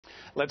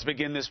Let's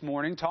begin this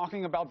morning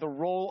talking about the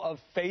role of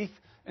faith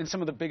in some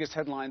of the biggest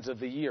headlines of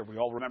the year. We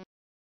all remember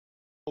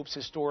Pope's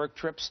historic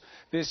trips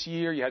this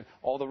year. You had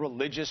all the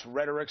religious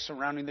rhetoric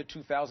surrounding the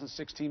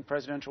 2016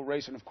 presidential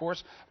race, and of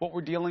course, what we're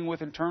dealing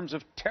with in terms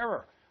of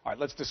terror. All right,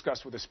 let's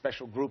discuss with a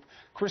special group.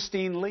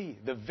 Christine Lee,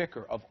 the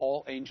vicar of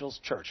All Angels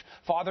Church.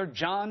 Father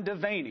John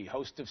Devaney,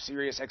 host of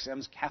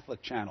SiriusXM's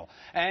Catholic channel.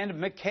 And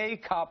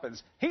McKay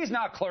Coppins. He's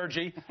not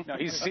clergy. No,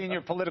 he's senior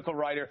political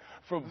writer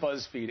for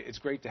BuzzFeed. It's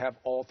great to have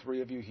all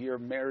three of you here.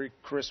 Merry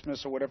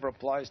Christmas, or whatever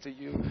applies to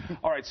you.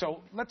 All right,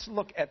 so let's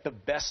look at the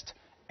best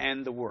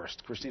and the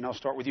worst. Christine, I'll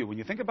start with you. When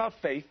you think about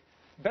faith,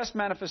 best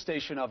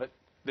manifestation of it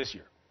this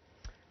year?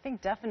 I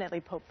think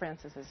definitely Pope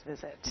Francis's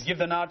visit. You give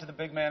the nod to the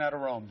big man out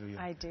of Rome, do you?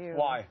 I do.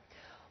 Why?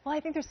 Well, I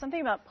think there's something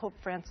about Pope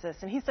Francis,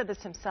 and he said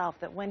this himself,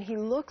 that when he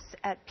looks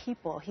at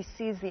people, he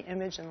sees the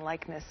image and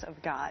likeness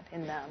of God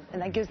in them,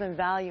 and that gives them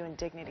value and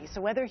dignity. So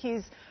whether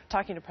he's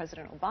talking to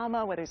President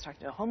Obama, whether he's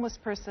talking to a homeless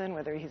person,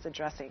 whether he's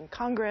addressing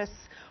Congress,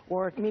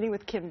 or meeting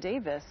with Kim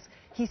Davis,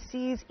 he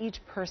sees each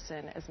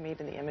person as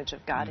made in the image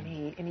of God,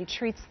 and he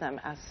treats them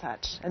as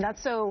such. And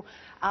that's so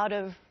out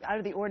of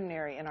the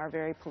ordinary in our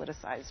very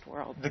politicized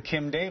world. The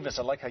Kim Davis,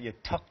 I like how you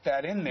tucked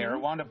that in there.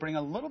 Wanted to bring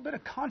a little bit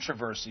of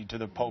controversy to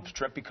the Pope's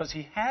trip because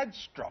he had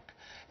struck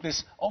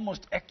this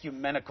almost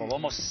ecumenical,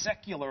 almost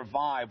secular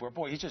vibe where,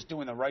 boy, he's just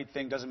doing the right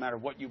thing, doesn't matter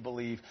what you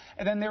believe.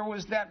 And then there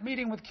was that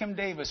meeting with Kim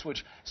Davis,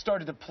 which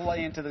started to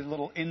play into the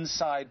little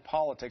inside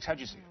politics.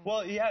 How'd you see it?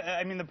 Well, yeah,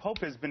 I mean, the Pope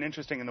has been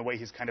interesting in the way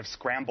he's kind of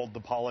scrambled the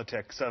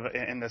politics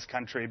in this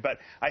country, but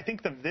I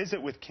think the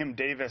visit with Kim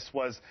Davis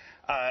was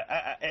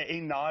a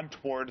nod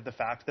toward the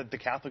fact that the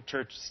Catholic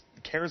Church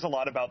cares a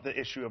lot about the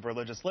issue of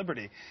religious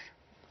liberty.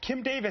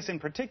 Kim Davis in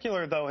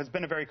particular, though, has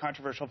been a very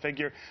controversial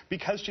figure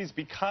because she's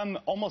become,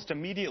 almost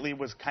immediately,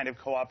 was kind of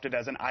co-opted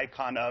as an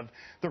icon of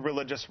the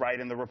religious right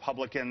and the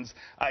Republicans.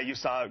 You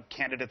saw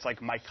candidates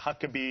like Mike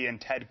Huckabee and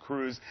Ted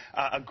Cruz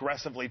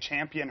aggressively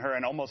champion her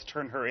and almost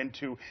turn her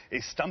into a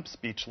stump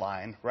speech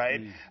line,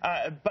 right?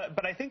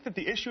 But I think that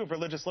the issue of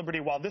religious liberty,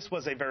 while this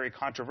was a very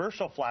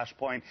controversial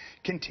flashpoint,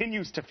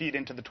 continues to feed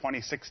into the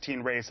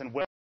 2016 race and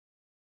will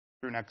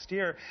through next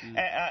year.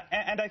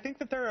 And I think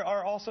that there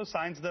are also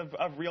signs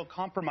of real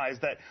compromise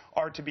that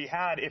are to be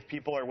had if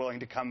people are willing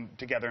to come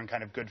together in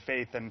kind of good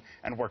faith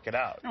and work it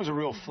out. It was a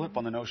real flip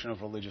on the notion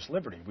of religious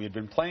liberty. We had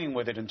been playing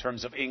with it in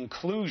terms of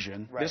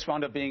inclusion. Right. This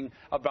wound up being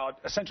about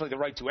essentially the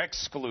right to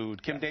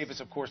exclude. Kim Davis,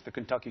 of course, the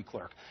Kentucky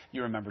clerk.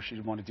 You remember she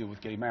didn't want to deal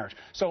with gay marriage.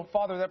 So,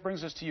 Father, that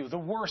brings us to you. The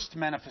worst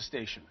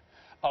manifestation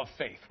of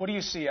faith. What do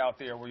you see out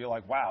there where you're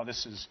like, wow,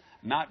 this is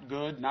not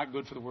good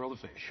for the world of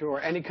faith?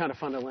 Sure, any kind of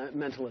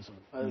fundamentalism.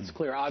 It's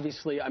clear.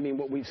 Obviously, I mean,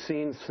 what we've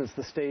seen since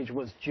the stage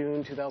was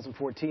June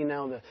 2014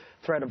 now, the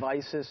threat of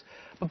ISIS.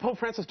 But Pope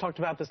Francis talked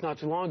about this not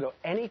too long ago.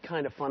 Any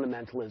kind of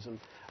fundamentalism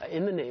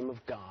in the name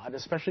of God,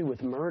 especially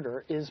with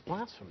murder, is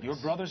blasphemous. Your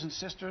brothers and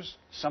sisters,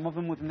 some of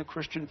them within the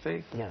Christian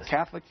faith, yes,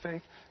 Catholic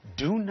faith,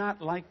 do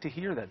not like to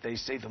hear that. They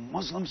say the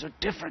Muslims are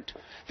different.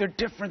 They're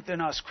different than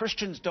us.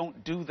 Christians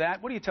don't do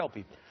that. What do you tell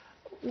people?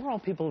 We're all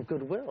people of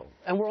goodwill,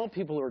 and we're all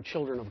people who are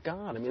children of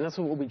God. I mean, that's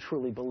what we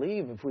truly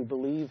believe. If we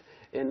believe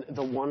in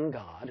the one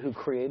God who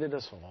created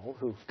us all,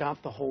 who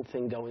got the whole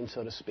thing going,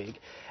 so to speak,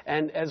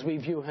 and as we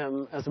view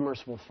him as a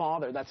merciful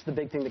Father, that's the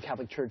big thing the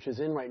Catholic Church is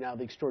in right now,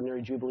 the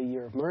extraordinary Jubilee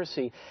Year of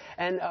Mercy.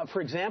 And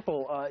for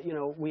example, you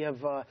know, we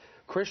have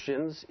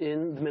Christians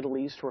in the Middle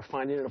East who are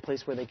finding it a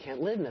place where they can't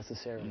live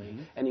necessarily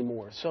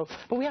anymore. So,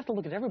 but we have to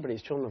look at everybody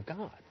as children of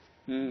God.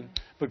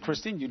 But,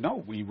 Christine, you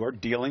know, we were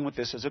dealing with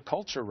this as a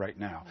culture right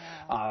now.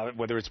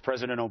 Whether it's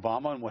President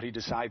Obama and what he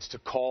decides to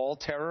call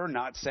terror,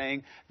 not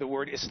saying the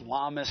word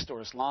Islamist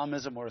or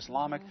Islamism or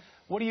Islamic.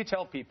 What do you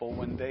tell people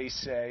when they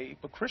say,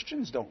 but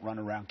Christians don't run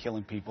around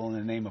killing people in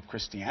the name of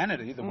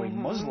Christianity the way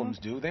Muslims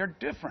do? They're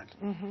different.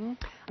 I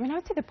mean, I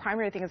would say the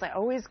primary thing is I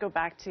always go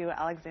back to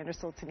Alexander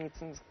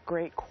Solzhenitsyn's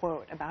great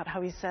quote about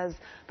how he says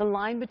the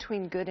line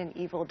between good and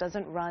evil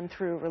doesn't run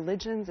through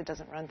religions, it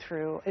doesn't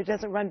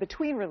run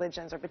between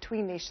religions or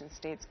between nation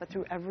states, but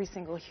through every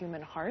single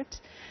human heart.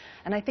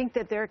 And I think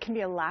that there can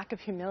be a lack of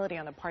humility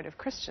on the part of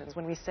Christians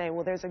when we say,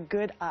 well, there's a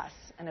good us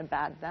and a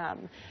bad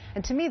them.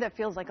 And to me, that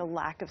feels like a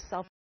lack of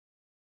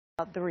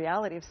about the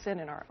reality of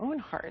sin in our own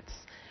hearts,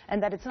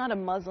 and that it's not a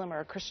Muslim or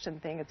a Christian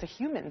thing, it's a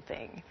human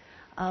thing.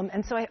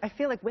 And so I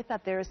feel like with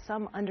that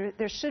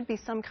there should be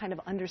some kind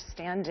of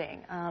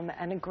understanding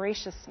and a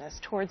graciousness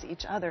towards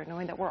each other,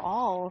 knowing that we're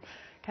all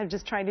kind of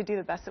just trying to do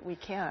the best that we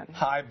can.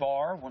 High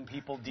bar when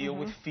people deal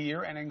with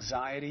fear and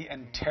anxiety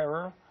and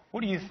terror.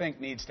 What do you think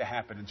needs to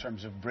happen in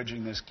terms of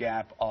bridging this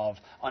gap of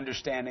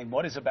understanding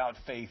what is about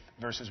faith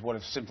versus what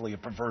is simply a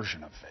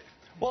perversion of faith?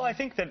 Well, I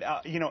think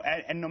that, you know,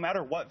 and no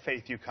matter what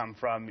faith you come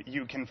from,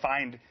 you can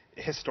find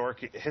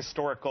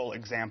historical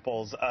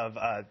examples of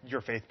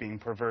your faith being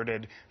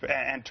perverted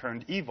and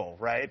turned evil,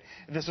 right?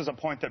 This was a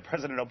point that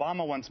President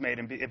Obama once made,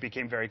 and it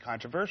became very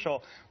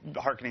controversial,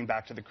 harkening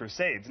back to the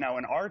Crusades. Now,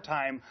 in our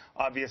time,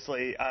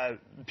 obviously,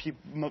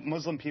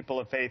 Muslim people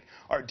of faith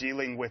are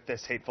dealing with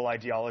this hateful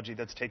ideology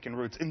that's taken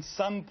roots in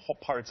some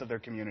parts of their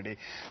community.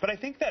 But I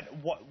think that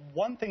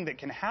one thing that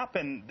can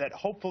happen that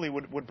hopefully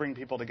would bring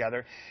people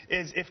together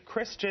is if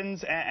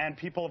Christians and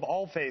people of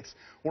all faiths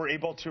were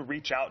able to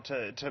reach out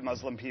to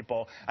Muslim people.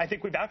 I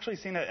think we've actually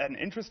seen an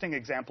interesting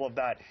example of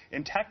that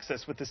in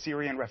Texas with the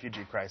Syrian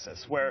refugee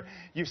crisis, where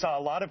you saw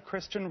a lot of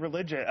Christian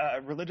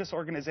religious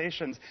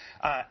organizations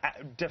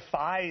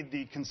defy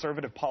the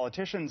conservative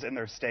politicians in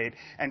their state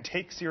and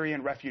take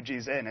Syrian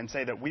refugees in and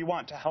say that we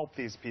want to help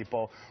these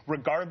people,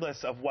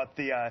 regardless of what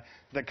the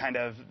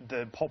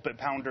pulpit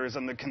pounders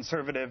and the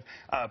conservative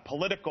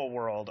political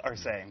world are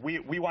saying.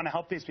 We want to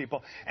help these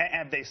people,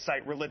 and they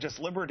cite religious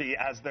liberty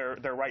as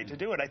their right to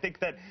do it. I think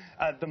that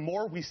the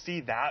more we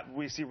see that,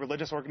 we see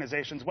religious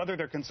organizations, whether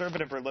they're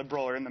conservative or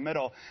liberal or in the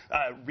middle,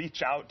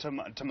 reach out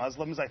to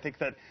Muslims. I think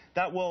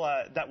that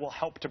will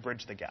help to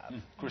bridge the gap.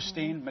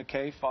 Christine,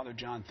 McKay, Father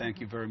John, thank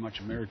you very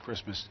much. Merry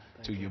Christmas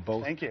to you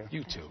both. Thank you.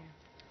 You too.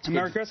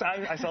 Merry Christmas.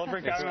 I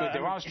celebrate God. I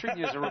was treating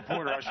you as a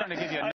reporter. I was trying to give you a